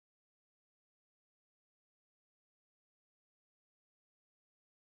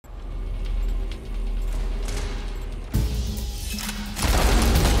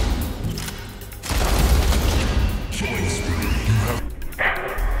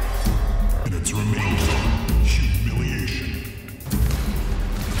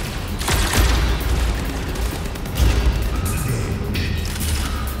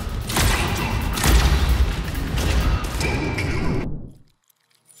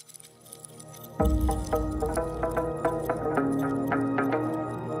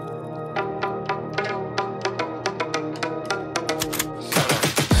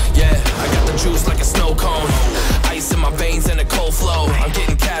Juice like a snow cone, ice in my veins and a cold flow. I'm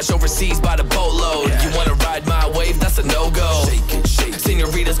getting cash overseas by the boatload. You wanna ride my wave? That's a no-go.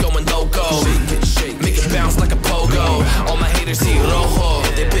 Senoritas going loco, make it bounce like a pogo. All my haters see rojo,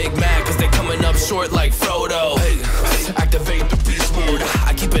 they big mad cause they coming up short like Frodo. Activate the beast mode,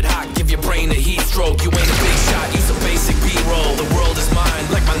 I keep it hot, give your brain a heat stroke. You ain't a big shot, use a basic B-roll. The world is mine,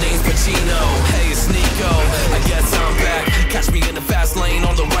 like my name's Pacino. Hey, it's Nico, I guess I'm back. Catch me in the fast lane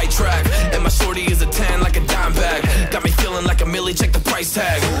on the right track. And my shorty is a 10 like a dime bag. Got me feeling like a millie, check the price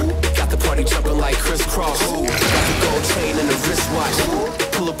tag. Got the party jumping like crisscross. Got the gold chain and the wristwatch.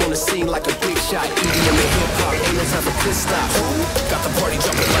 Pull up on the scene like a big shot. EDM and hip-hop, ain't no time for pit stops. Got the party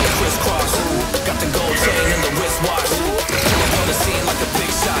jumping like crisscross. Got the gold chain and the wristwatch. Pull up on the scene like a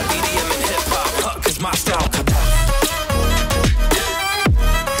big shot. EDM and hip-hop, cause my style.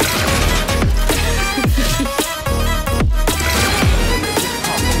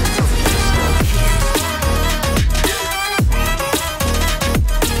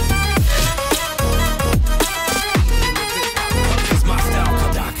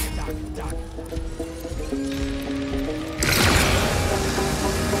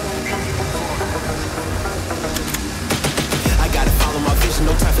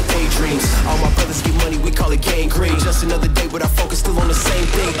 All my brothers get money, we call it gangrene. Just another day, but our focus still on the same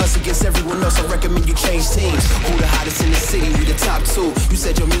thing. Us against everyone else, I recommend you change teams. Who the hottest in the city? We the top two. You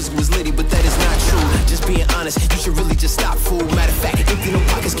said your music was litty, but that is not true. Just being honest, you should really just stop, fool. Matter of fact, empty no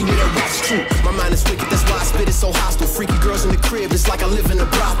pockets, give me that watch true. My mind is wicked, that's why I spit it so hostile. Freaky girls in the crib, it's like I live in a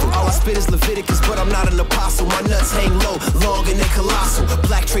brothel. All I spit is Leviticus, but I'm not an apostle. My nuts hang low, long and they colossal.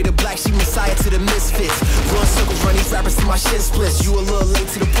 Black trader black, she messiah to the misfits. Run circles, run these rappers to my shin splits. You a little late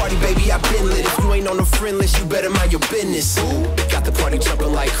to the party, baby, I've been lit. If you ain't on the friend list, you better mind your business. Got the party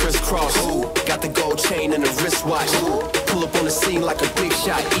jumping like crisscross. Got the gold chain and the wristwatch. Pull up on the scene like a big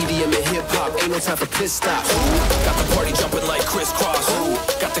shot. EDM and hip-hop, ain't no time for pit stops. Got the party jumping like crisscross.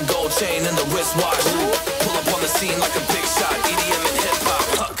 Got the gold chain and the wristwatch. Pull up on the scene like a big shot. EDM and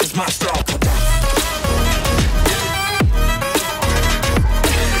hip-hop, cause my strong.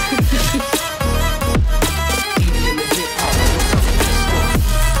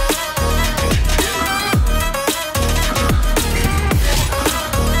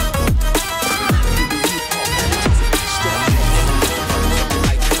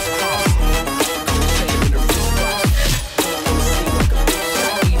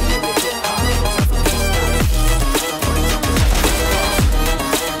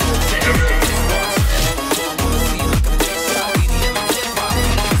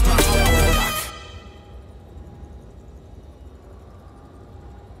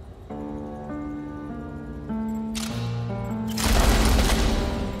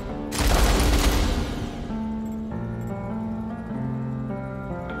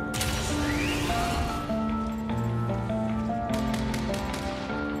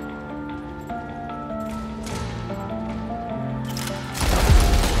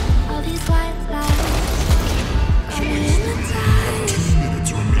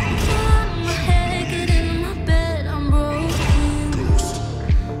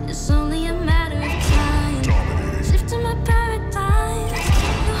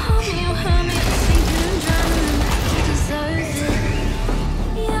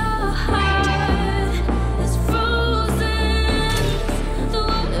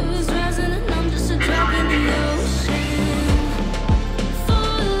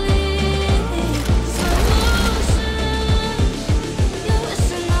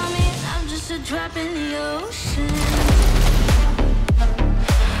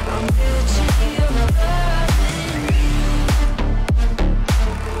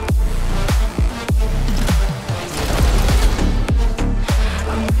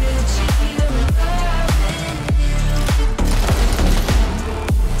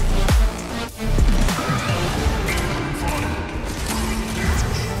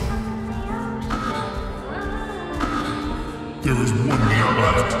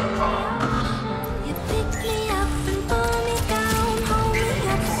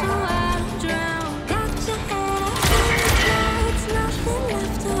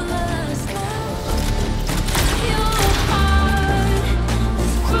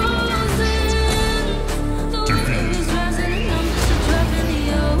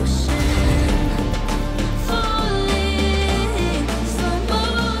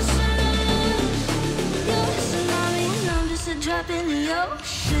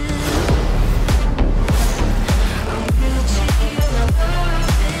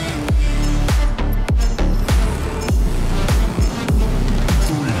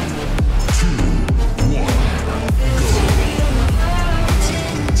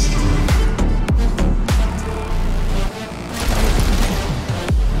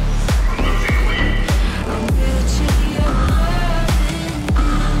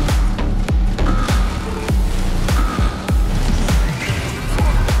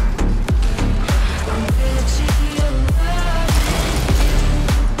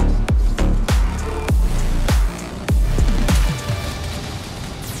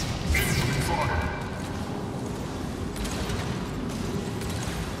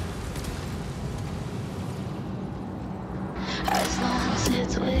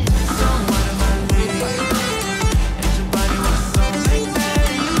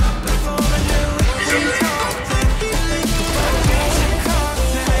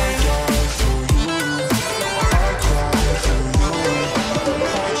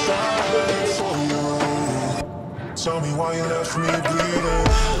 Tell me why you left me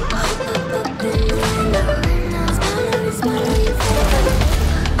bleeding.